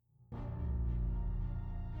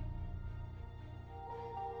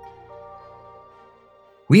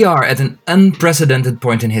We are at an unprecedented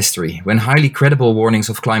point in history when highly credible warnings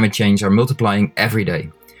of climate change are multiplying every day.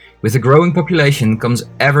 With a growing population comes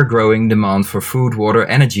ever-growing demand for food, water,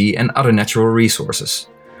 energy, and other natural resources.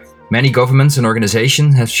 Many governments and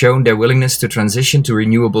organizations have shown their willingness to transition to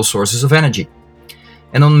renewable sources of energy.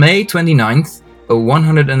 And on May 29th, a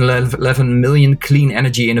 111 million Clean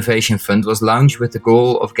Energy Innovation Fund was launched with the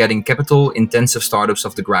goal of getting capital-intensive startups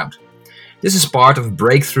off the ground. This is part of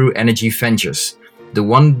Breakthrough Energy Ventures, the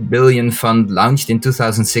 $1 billion fund launched in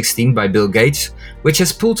 2016 by Bill Gates, which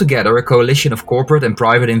has pulled together a coalition of corporate and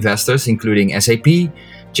private investors including SAP,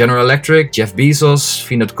 General Electric, Jeff Bezos,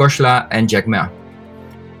 Vinod Khosla, and Jack Ma.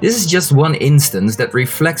 This is just one instance that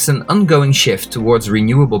reflects an ongoing shift towards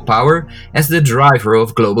renewable power as the driver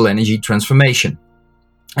of global energy transformation.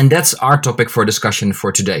 And that's our topic for discussion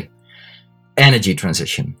for today: energy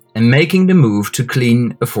transition and making the move to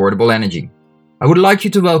clean, affordable energy. I would like you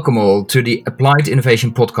to welcome all to the Applied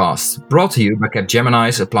Innovation Podcast, brought to you by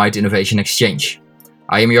Capgemini's Applied Innovation Exchange.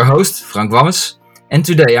 I am your host, Frank Wammes, and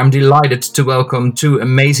today I'm delighted to welcome two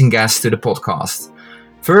amazing guests to the podcast.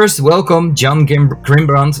 First, welcome Jan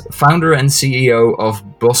Grimbrand, founder and CEO of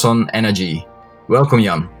Boson Energy. Welcome,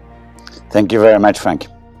 Jan. Thank you very much, Frank.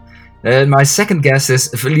 My second guest is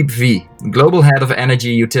Philippe V, Global Head of Energy,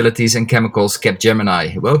 Utilities and Chemicals,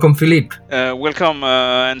 Capgemini. Welcome, Philippe. Welcome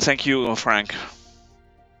and thank you, Frank.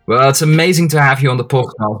 Well, it's amazing to have you on the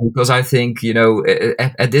podcast because I think,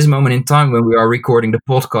 at this moment in time when we are recording the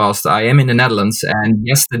podcast, I am in the Netherlands, and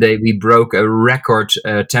yesterday we broke a record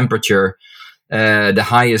temperature, the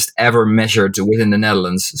highest ever measured within the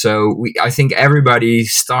Netherlands. So I think everybody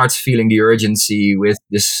starts feeling the urgency with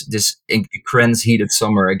this increased heated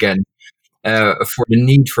summer again. For the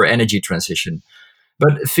need for energy transition.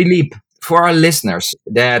 But Philippe, for our listeners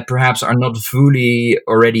that perhaps are not fully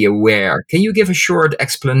already aware, can you give a short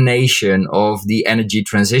explanation of the energy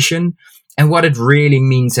transition and what it really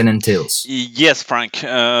means and entails? Yes, Frank.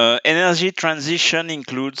 Energy transition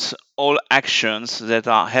includes all actions that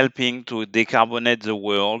are helping to decarbonate the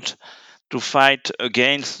world, to fight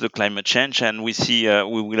against the climate change, and we see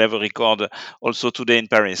we will have a record also today in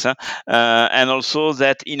Paris, and also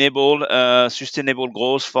that enable sustainable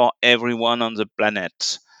growth for everyone on the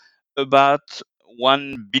planet. About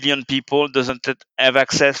 1 billion people doesn't have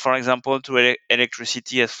access, for example, to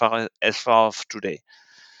electricity as far of today.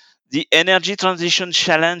 The energy transition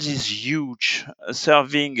challenge is huge,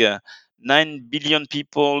 serving 9 billion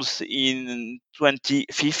people in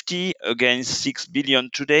 2050 against 6 billion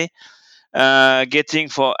today. Getting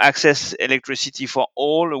for access electricity for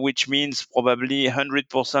all, which means probably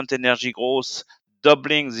 100% energy growth,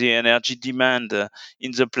 doubling the energy demand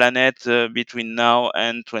in the planet between now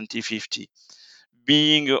and 2050.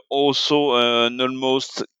 Being also an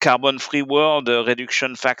almost carbon-free world, a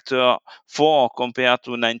reduction factor 4 compared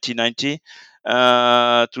to 1990,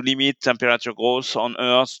 to limit temperature growth on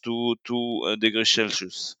Earth to 2 degrees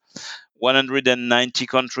Celsius. 190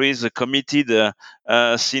 countries committed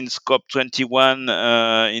since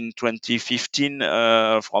COP21 in 2015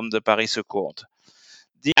 from the Paris Accord.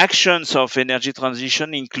 The actions of energy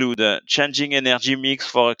transition include changing energy mix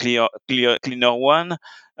for a cleaner one,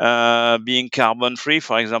 being carbon free,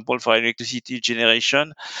 for example, for electricity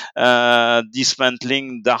generation,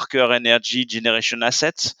 dismantling darker energy generation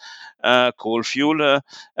assets, coal fuel,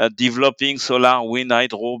 developing solar, wind,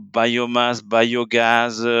 hydro, biomass,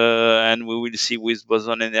 biogas, and we will see with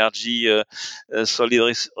boson energy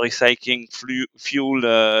solid recycling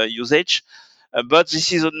fuel usage. But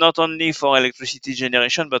this is not only for electricity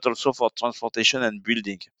generation, but also for transportation and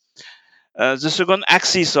building. The second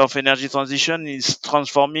axis of energy transition is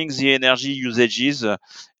transforming the energy usages,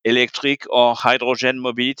 electric or hydrogen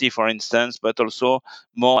mobility, for instance, but also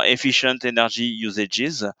more efficient energy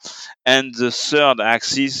usages. And the third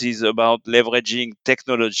axis is about leveraging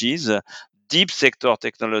technologies, deep sector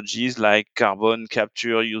technologies like carbon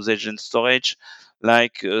capture, usage and storage,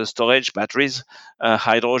 like storage batteries,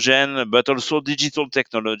 hydrogen, but also digital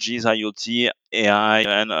technologies, IoT, AI,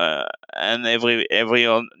 and every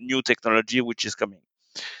new technology which is coming.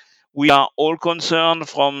 We are all concerned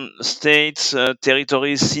from states,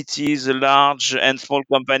 territories, cities, large and small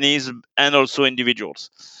companies, and also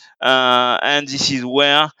individuals. And this is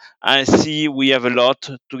where I see we have a lot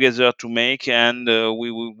together to make, and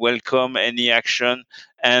we will welcome any action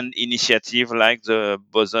and initiative like the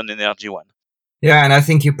boson energy one. Yeah, and I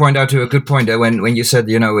think you point out to a good point when you said,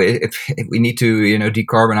 if we need to,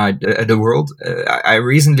 decarbonize the world. I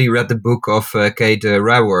recently read the book of Kate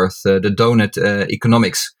Raworth, The Donut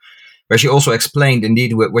Economics, where she also explained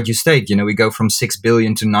indeed what you state. We go from 6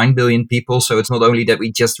 billion to 9 billion people. So it's not only that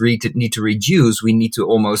we just need to reduce, we need to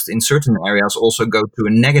almost in certain areas also go to a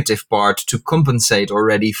negative part to compensate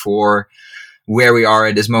already for where we are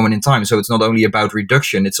at this moment in time. So it's not only about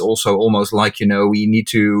reduction, it's also almost like, we need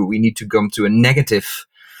to come to a negative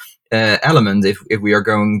element if we are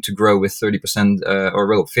going to grow with 30%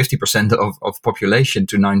 or 50% of population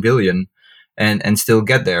to 9 billion and still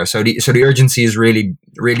get there. So the urgency is really,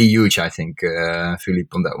 really huge, I think, Philippe,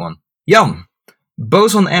 on that one. Jan,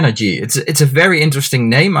 boson energy. It's a very interesting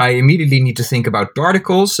name. I immediately need to think about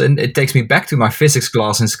particles, and it takes me back to my physics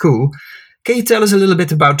class in school. Can you tell us a little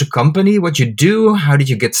bit about the company, what you do, how did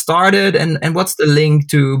you get started, and what's the link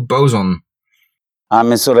to boson?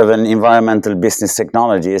 I'm a sort of an environmental business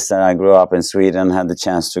technologist, and I grew up in Sweden, had the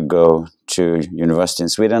chance to go to university in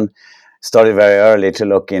Sweden. Started very early to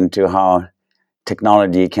look into how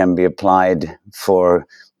technology can be applied for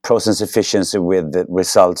process efficiency with the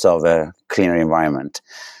results of a cleaner environment.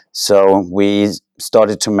 So we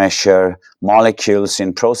started to measure molecules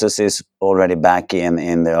in processes already back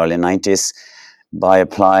in the early 90s by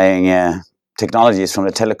applying technologies from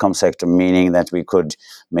the telecom sector, meaning that we could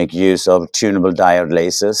make use of tunable diode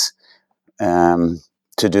lasers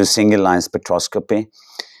to do single line spectroscopy.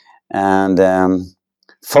 And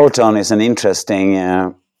photon is an interesting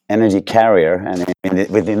energy carrier, and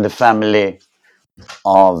within the family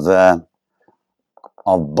of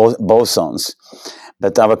bosons.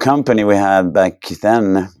 But our company we had back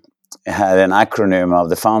then had an acronym of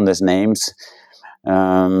the founders' names.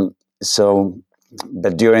 But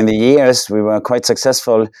during the years, we were quite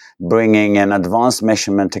successful bringing an advanced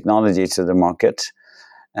measurement technology to the market,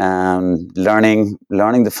 learning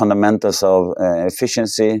the fundamentals of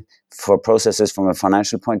efficiency for processes from a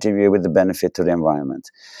financial point of view with the benefit to the environment.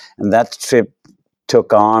 And that trip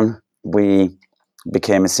took on. We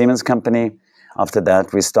became a Siemens company. After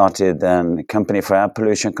that, we started a company for air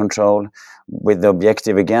pollution control with the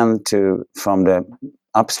objective again to, from the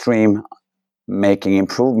upstream, making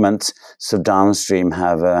improvements so downstream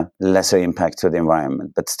have a lesser impact to the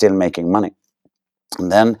environment, but still making money. And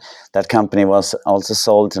then that company was also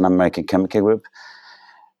sold to an American chemical group.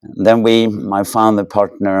 And then my founder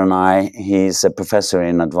partner and I, he's a professor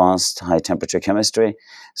in advanced high temperature chemistry.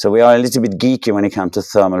 So we are a little bit geeky when it comes to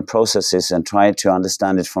thermal processes and try to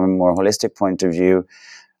understand it from a more holistic point of view,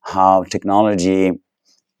 how technology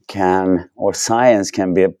or science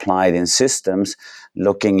can be applied in systems,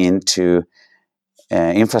 looking into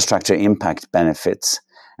infrastructure impact benefits.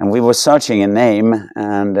 And we were searching a name,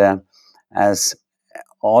 and as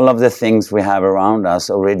all of the things we have around us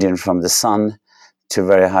originate from the sun to a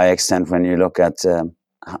very high extent when you look at the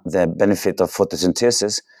benefit of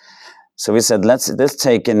photosynthesis. So we said, let's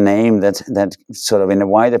take a name that sort of in a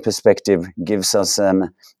wider perspective gives us a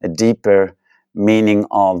deeper meaning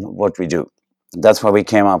of what we do. That's why we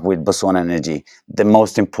came up with boson energy, the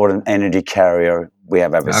most important energy carrier we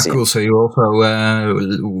have ever seen. Cool. So you also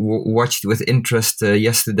watched with interest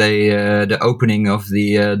yesterday the opening of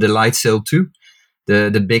the Light Sail 2,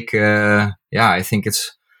 the big I think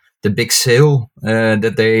it's the big sail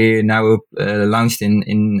that they now launched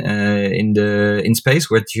in space,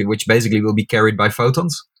 which basically will be carried by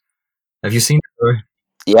photons. Have you seen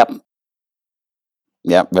it?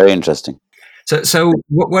 Yep, very interesting. So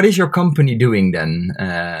what is your company doing then,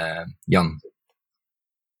 Jan?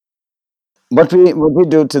 What we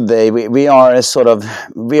do today, we are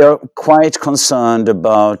quite concerned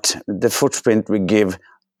about the footprint we give.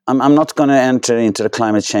 I'm not going to enter into the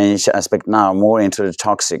climate change aspect now, more into the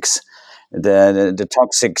toxics. The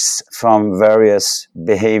toxics from various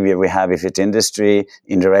behavior we have, if it's industry,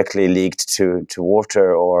 indirectly leaked to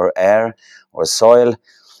water or air or soil.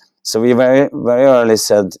 So we very, very early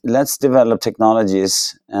said, let's develop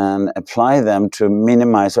technologies and apply them to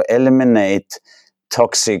minimize or eliminate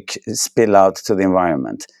toxic spill out to the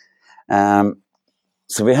environment. So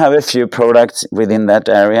we have a few products within that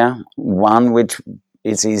area. One which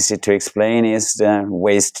is easy to explain is the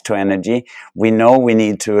waste to energy. We know we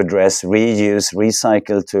need to address reuse,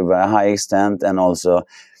 recycle to a very high extent, and also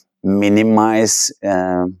minimize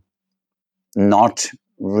not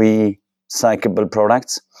recyclable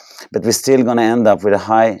products. But we're still going to end up with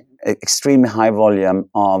extremely high volume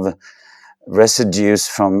of residues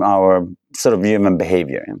from our sort of human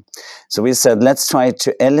behavior. So we said, let's try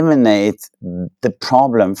to eliminate the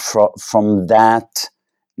problem from that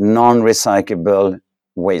non-recyclable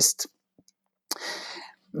waste.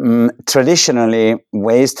 Traditionally,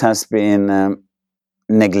 waste has been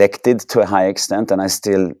neglected to a high extent, and I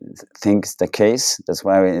still think it's the case. That's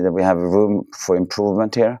why we have room for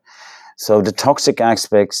improvement here. So the toxic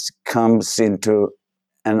aspects comes into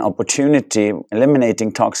an opportunity.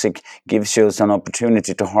 Eliminating toxic gives you an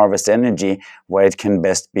opportunity to harvest energy where it can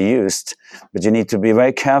best be used. But you need to be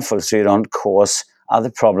very careful so you don't cause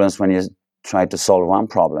other problems when you try to solve one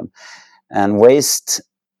problem. And waste,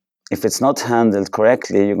 if it's not handled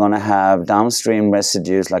correctly, you're going to have downstream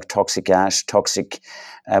residues like toxic ash, toxic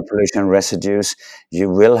pollution residues. You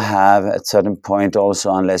will have at a certain point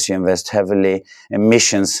also, unless you invest heavily,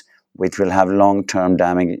 emissions which will have long-term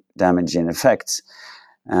damaging effects.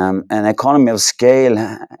 An economy of scale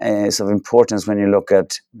is of importance when you look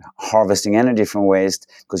at harvesting energy from waste,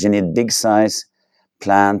 because you need big size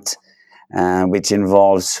plant, which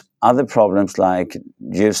involves other problems like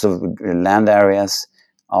use of land areas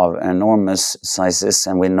of enormous sizes.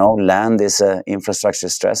 And we know land is an infrastructure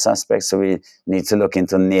stress aspect, so we need to look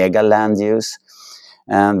into NEGA land use.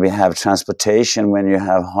 And we have transportation when you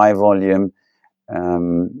have high volume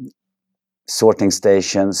sorting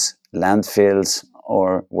stations, landfills,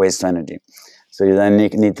 or waste energy. So you then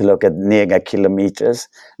need to look at NEGA kilometers,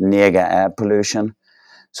 NEGA air pollution.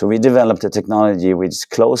 So we developed a technology which is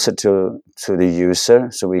closer to the user,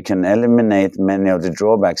 so we can eliminate many of the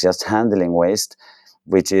drawbacks just handling waste,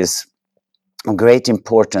 which is of great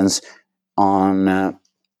importance on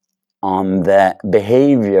the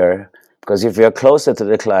behavior. Because if we are closer to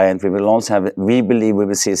the client, we will also have, we believe we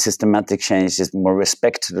will see systematic changes, more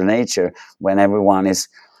respect to the nature, when everyone is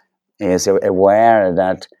aware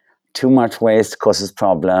that too much waste causes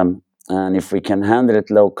problem, and if we can handle it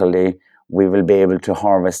locally, we will be able to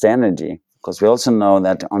harvest energy. Because we also know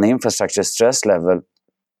that on the infrastructure stress level,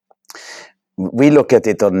 we look at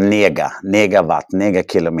it on NEGA, negawatt, NEGA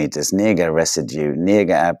kilometers, NEGA residue,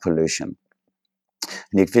 NEGA air pollution.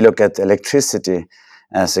 And if you look at electricity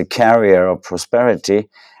as a carrier of prosperity,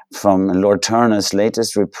 from Lord Turner's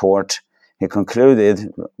latest report, he concluded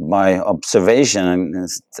by observation and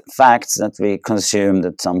facts that we consumed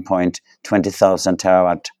at some point 20,000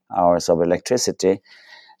 terawatt hours of electricity.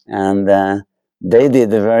 And they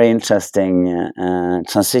did a very interesting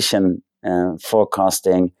transition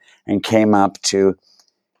forecasting and came up to,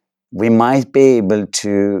 we might be able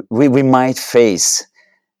to, we might face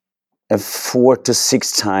a 4 to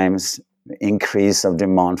 6 times increase of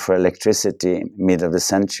demand for electricity mid of the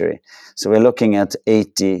century. So we're looking at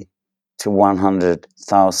 80 to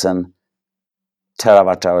 100,000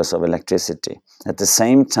 terawatt hours of electricity. At the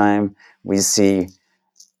same time, we see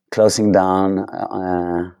closing down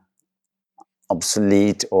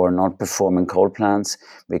obsolete or not performing coal plants.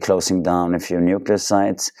 We're closing down a few nuclear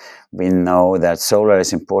sites. We know that solar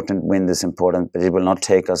is important, wind is important, but it will not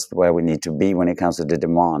take us where we need to be when it comes to the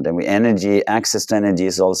demand. And access to energy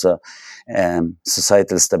is also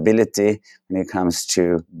societal stability when it comes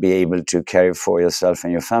to be able to care for yourself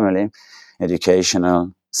and your family,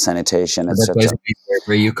 educational, sanitation, That's etc. basically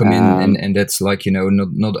where you come in, and that's like,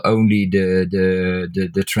 not only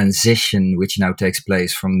the transition which now takes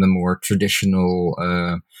place from the more traditional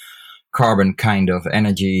carbon kind of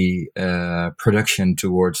energy production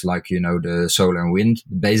towards, like, the solar and wind.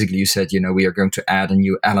 Basically, you said, we are going to add a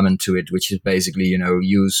new element to it, which is basically,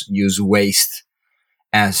 use waste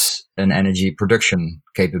as an energy production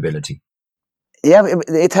capability. Yeah,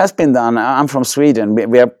 it has been done. I'm from Sweden.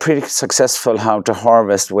 We are pretty successful how to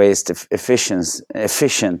harvest waste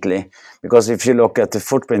efficiently, because if you look at the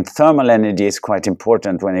footprint, thermal energy is quite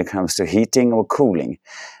important when it comes to heating or cooling.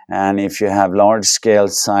 And if you have large-scale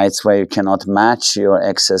sites where you cannot match your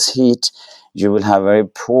excess heat, you will have very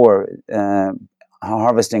poor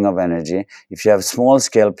harvesting of energy. If you have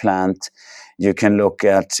small-scale plant, you can look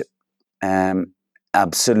at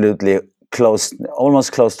absolutely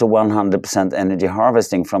almost close to 100% energy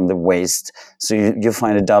harvesting from the waste. So you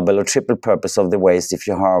find a double or triple purpose of the waste if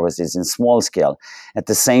you harvest it in small scale. At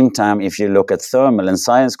the same time, if you look at thermal and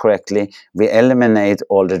science correctly, we eliminate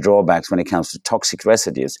all the drawbacks when it comes to toxic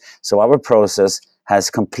residues. So our process has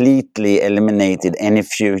completely eliminated any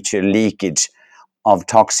future leakage of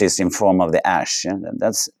toxins in form of the ash.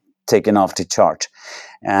 That's taken off the chart.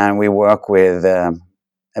 And we work with a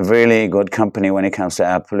really good company when it comes to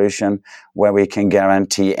air pollution, where we can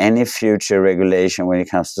guarantee any future regulation when it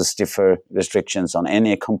comes to stiffer restrictions on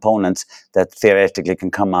any components that theoretically can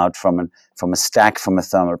come out from a stack from a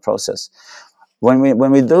thermal process. When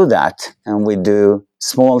we do that, and we do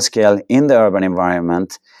small scale in the urban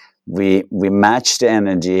environment, we match the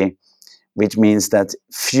energy, which means that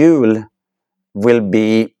fuel will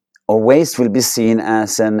be, or waste will be seen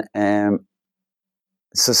as an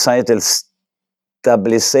societal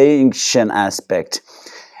stabilization aspect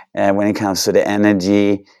when it comes to the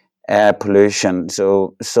energy, air pollution.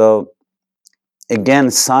 So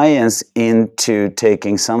again, science into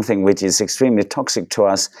taking something which is extremely toxic to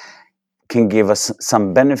us can give us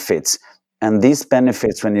some benefits. And these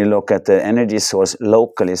benefits, when you look at the energy source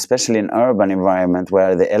locally, especially in urban environment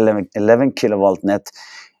where the 11 kilovolt net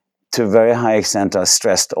to a very high extent are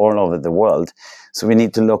stressed all over the world. So we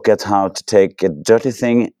need to look at how to take a dirty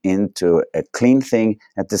thing into a clean thing,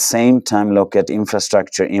 at the same time look at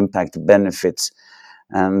infrastructure impact benefits.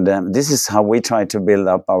 And this is how we try to build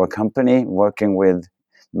up our company, working with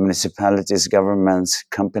municipalities, governments,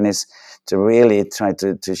 companies, to really try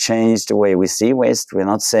to change the way we see waste. We're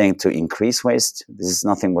not saying to increase waste. This is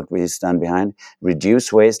nothing what we stand behind.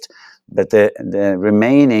 Reduce waste, but the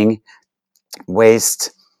remaining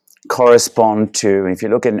waste correspond to, if you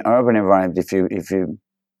look at an urban environment, if you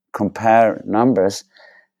compare numbers,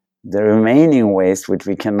 the remaining waste which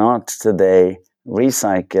we cannot today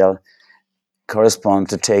recycle correspond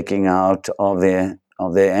to taking out of the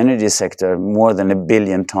energy sector more than 1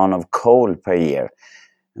 billion ton of coal per year.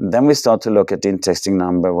 And then we start to look at the interesting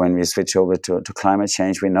number when we switch over to climate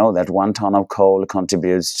change. We know that 1 ton of coal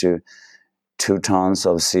contributes to 2 tons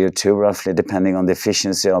of CO2, roughly, depending on the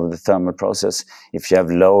efficiency of the thermal process. If you have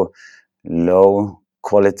low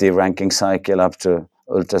quality Rankine cycle up to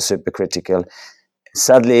ultra supercritical,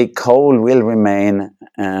 sadly, coal will remain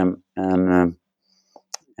an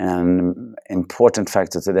important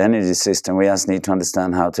factor to the energy system. We just need to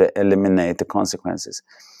understand how to eliminate the consequences.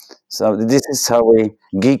 So this is how we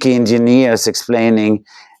geeky engineers explaining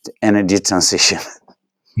the energy transition.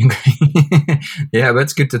 Yeah, but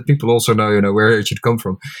it's good that people also know, where it should come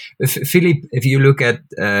from. Philippe, if you look at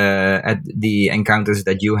the encounters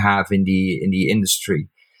that you have in the industry,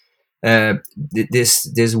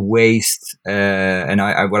 this waste, and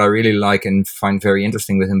what I really like and find very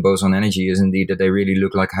interesting within Boson Energy is indeed that they really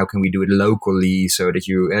look like how can we do it locally so that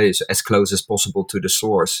you as close as possible to the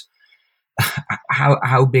source.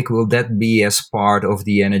 How big will that be as part of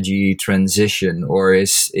the energy transition, or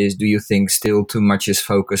is do you think still too much is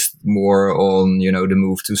focused more on the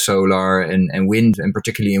move to solar and wind, and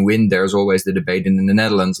particularly in wind there's always the debate in the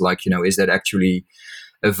Netherlands, like is that actually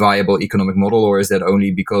a viable economic model, or is that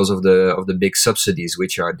only because of the big subsidies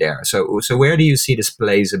which are there? So where do you see this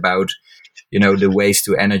plays about the waste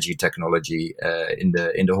to energy technology in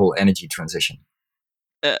the whole energy transition?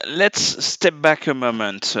 Let's step back a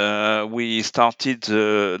moment. We started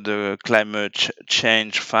the climate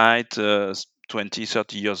change fight 20,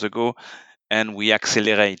 30 years ago, and we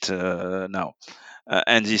accelerate now.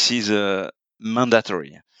 And this is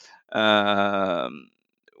mandatory. Um,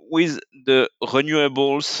 with the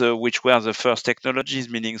renewables, which were the first technologies,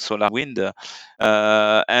 meaning solar, wind,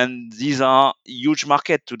 and these are huge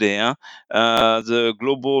market today. The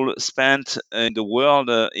global spend in the world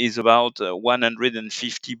is about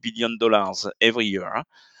 $150 billion every year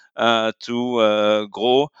to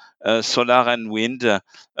grow solar and wind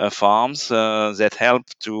farms that help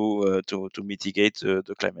to mitigate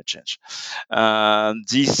the climate change.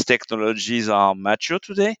 These technologies are mature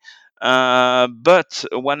today, but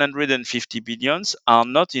 150 billions are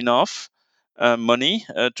not enough money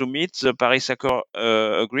to meet the Paris Accord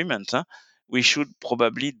agreement. We should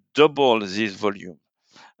probably double this volume.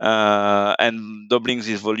 And doubling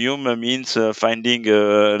this volume means finding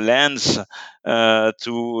lands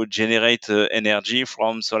to generate energy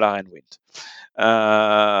from solar and wind.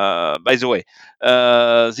 By the way,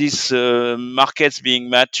 these markets being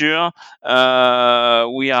mature, they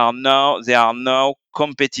are now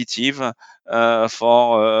competitive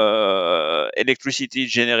for electricity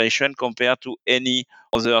generation compared to any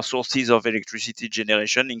other sources of electricity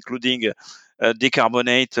generation, including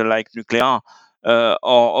decarbonate like nuclear,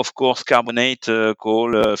 or of course carbonate,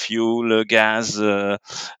 coal, fuel, gas,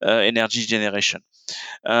 energy generation.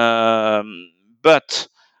 But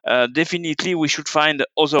definitely we should find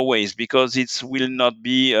other ways, because it will not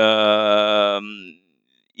be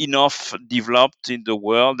enough developed in the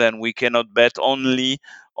world, and we cannot bet only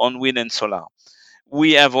on wind and solar.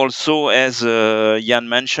 We have also, as Jan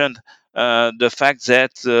mentioned, the fact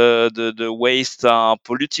that the waste are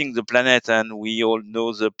polluting the planet, and we all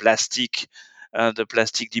know the plastic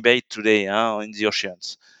debate today in the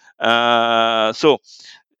oceans. So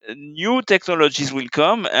new technologies will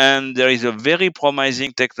come, and there is a very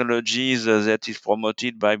promising technologies that is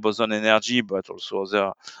promoted by Boson Energy, but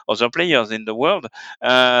also other players in the world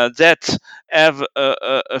that have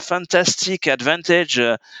a fantastic advantage,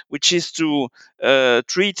 which is to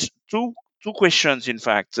treat two questions, in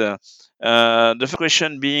fact. The first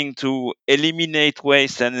question being to eliminate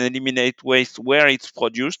waste, and eliminate waste where it's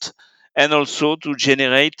produced, and also to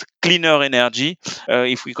generate cleaner energy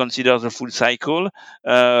if we consider the full cycle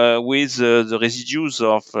with the residues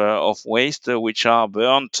of waste which are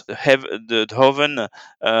burnt, have the oven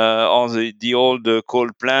or the old coal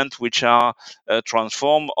plant which are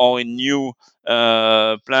transformed, or in new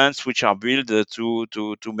plants which are built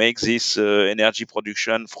to make this energy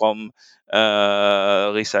production from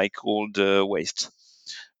recycled waste.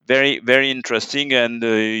 Very interesting, and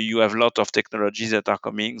you have a lot of technologies that are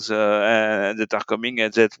coming and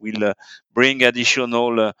that will bring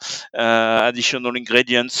additional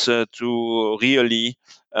ingredients to really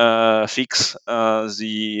fix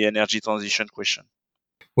the energy transition question.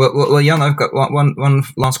 Well, Jan, I've got one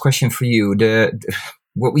last question for you.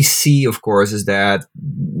 What we see, of course, is that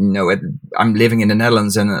I'm living in the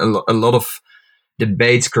Netherlands, and a lot of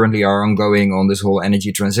debates currently are ongoing on this whole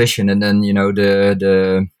energy transition. And then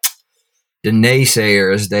the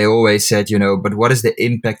naysayers, they always said, but what is the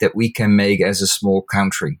impact that we can make as a small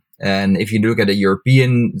country? And if you look at the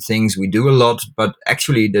European things, we do a lot, but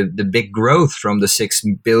actually the big growth from the 6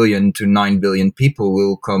 billion to 9 billion people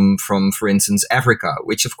will come from, for instance, Africa,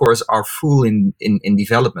 which of course are full in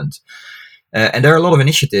development. And there are a lot of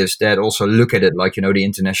initiatives that also look at it, like, the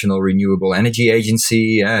International Renewable Energy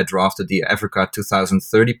Agency drafted the Africa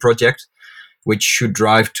 2030 project, which should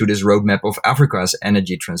drive to this roadmap of Africa's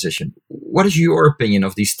energy transition. What is your opinion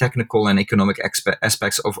of these technical and economic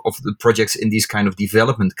aspects of the projects in these kind of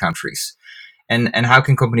development countries? And how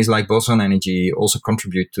can companies like Boson Energy also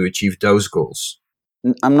contribute to achieve those goals?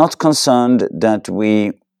 I'm not concerned that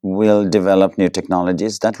we will develop new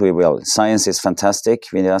technologies. That we will. Science is fantastic.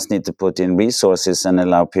 We just need to put in resources and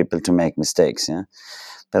allow people to make mistakes. Yeah?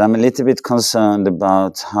 But I'm a little bit concerned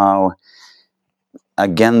about how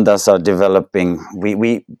agendas are developing.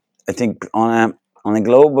 I think on a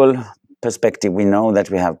global perspective, we know that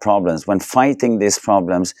we have problems. When fighting these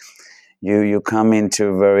problems, you come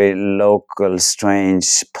into very local,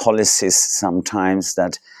 strange policies sometimes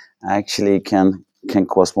that actually can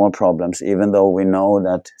cause more problems, even though we know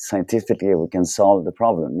that scientifically we can solve the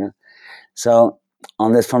problem. Yeah? So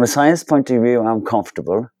from a science point of view, I'm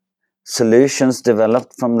comfortable. Solutions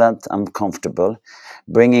developed from that, I'm comfortable.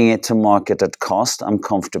 Bringing it to market at cost, I'm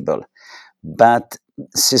comfortable. But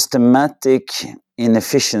systematic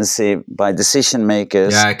inefficiency by decision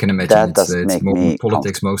makers, Yeah, I can imagine. that doesn't It's make more me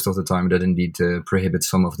politics most of the time that indeed prohibits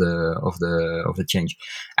some of the change.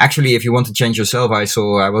 Actually, if you want to change yourself,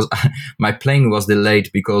 my plane was delayed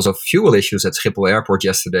because of fuel issues at Schiphol Airport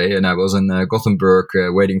yesterday, and I was in Gothenburg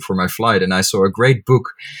waiting for my flight, and I saw a great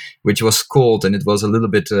book, which was called, and it was a little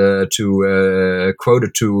bit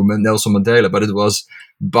quoted to Nelson Mandela, but it was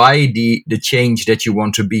 "Buy the change that you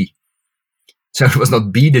want to be." So it was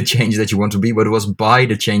not be the change that you want to be, but it was buy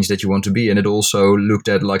the change that you want to be. And it also looked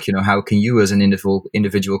at, like, how can you as an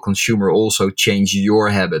individual consumer also change your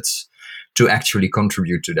habits to actually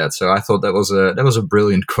contribute to that. So I thought that was a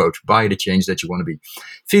brilliant quote. Buy the change that you want to be.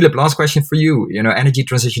 Philip, last question for you. Energy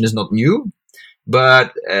transition is not new,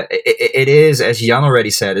 but it is, as Jan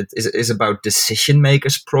already said, it is about decision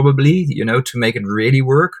makers probably, to make it really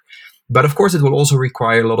work. But of course, it will also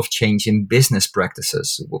require a lot of change in business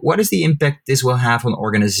practices. What is the impact this will have on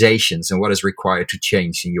organizations, and what is required to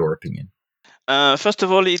change, in your opinion? First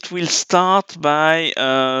of all, it will start by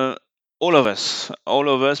all of us,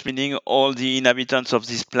 meaning all the inhabitants of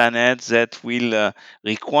this planet that will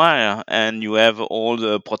require, and you have all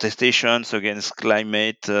the protestations against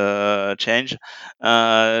climate change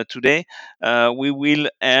today, we will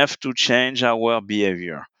have to change our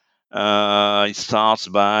behavior. It starts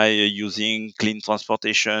by using clean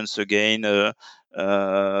transportations again,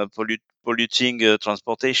 polluting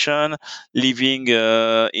transportation, living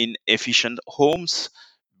in efficient homes,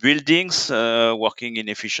 buildings, working in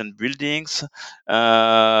efficient buildings,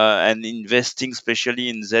 and investing especially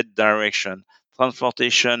in that direction.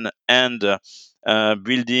 Transportation and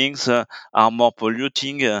buildings are more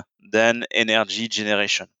polluting than energy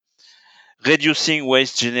generation. Reducing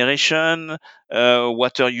waste generation,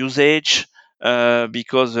 water usage,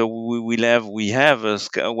 because we have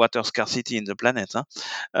water scarcity in the planet.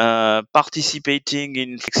 Participating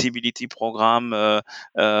in flexibility program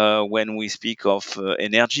when we speak of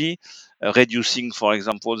energy. Reducing, for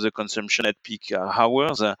example, the consumption at peak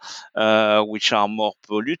hours, which are more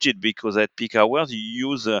polluted because at peak hours you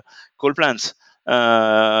use coal plants.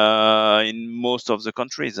 In most of the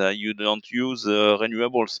countries, you don't use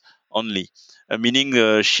renewables only,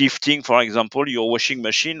 meaning shifting, for example, your washing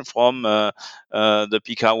machine from the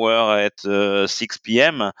peak hour at 6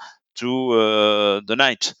 p.m. to the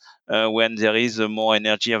night. when there is more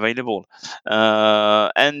energy available.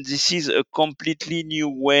 And this is a completely new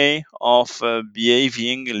way of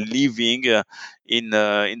behaving, living in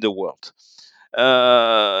the world.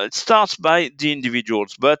 It starts by the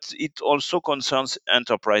individuals, but it also concerns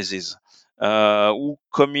enterprises who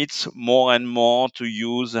commit more and more to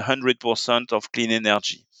use 100% of clean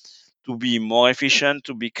energy, to be more efficient,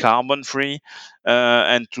 to be carbon free,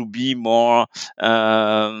 and to be more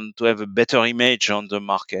to have a better image on the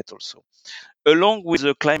market also. Along with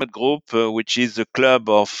the climate group, which is the club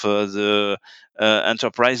of the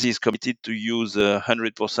enterprises committed to use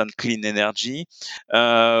 100% clean energy,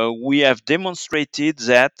 we have demonstrated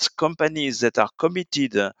that companies that are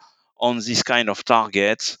committed on this kind of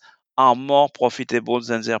targets are more profitable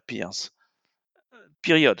than their peers.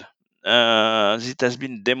 Period. It has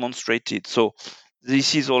been demonstrated. So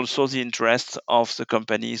this is also the interest of the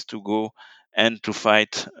companies to go and to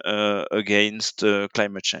fight against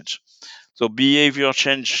climate change. So behavior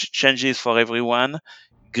changes for everyone,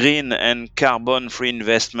 green and carbon-free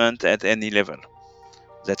investment at any level.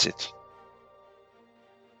 That's it.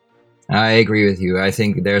 I agree with you. I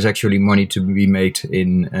think there's actually money to be made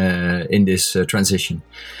in this transition.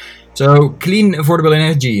 So, clean, affordable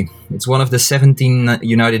energy. It's one of the 17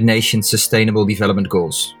 United Nations Sustainable Development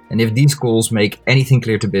Goals. And if these goals make anything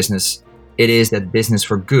clear to business, it is that business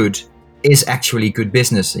for good is actually good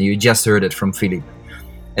business. And you just heard it from Philippe.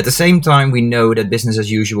 At the same time, we know that business as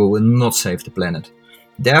usual will not save the planet.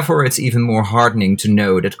 Therefore, it's even more heartening to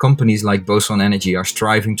know that companies like Boson Energy are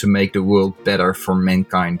striving to make the world better for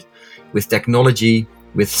mankind, with technology,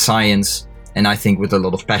 with science, and I think with a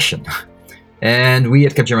lot of passion. And we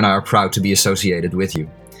at Capgemini are proud to be associated with you.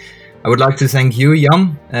 I would like to thank you,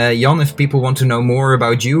 Jan. Jan, if people want to know more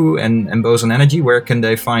about you and Boson Energy, where can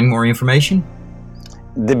they find more information?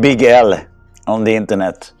 The big L on the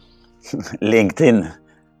internet, LinkedIn.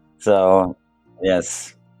 So,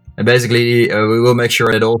 yes. And basically, we will make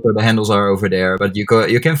sure that also the handles are over there. But you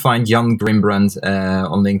can find Jan Grimbrand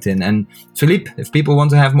on LinkedIn. And Philippe, if people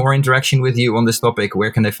want to have more interaction with you on this topic,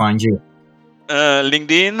 where can they find you?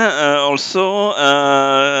 LinkedIn, also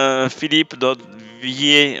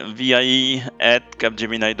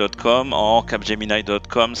philippe.vie@capgemini.com or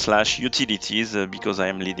capgemini.com/utilities, because I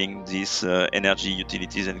am leading this energy,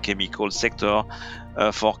 utilities, and chemical sector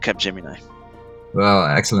for Capgemini. Well,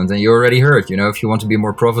 excellent. And you already heard, if you want to be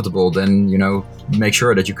more profitable, then, make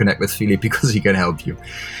sure that you connect with Philippe because he can help you.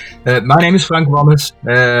 My name is Frank Wammes.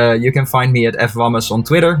 You can find me at fwammes on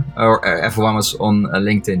Twitter or fwammes on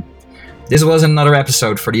LinkedIn. This was another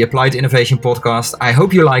episode for the Applied Innovation Podcast. I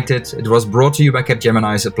hope you liked it. It was brought to you by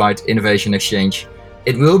Capgemini's Applied Innovation Exchange.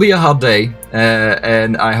 It will be a hot day,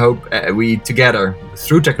 and I hope we together,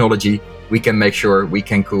 through technology, we can make sure we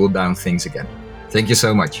can cool down things again. Thank you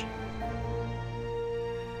so much.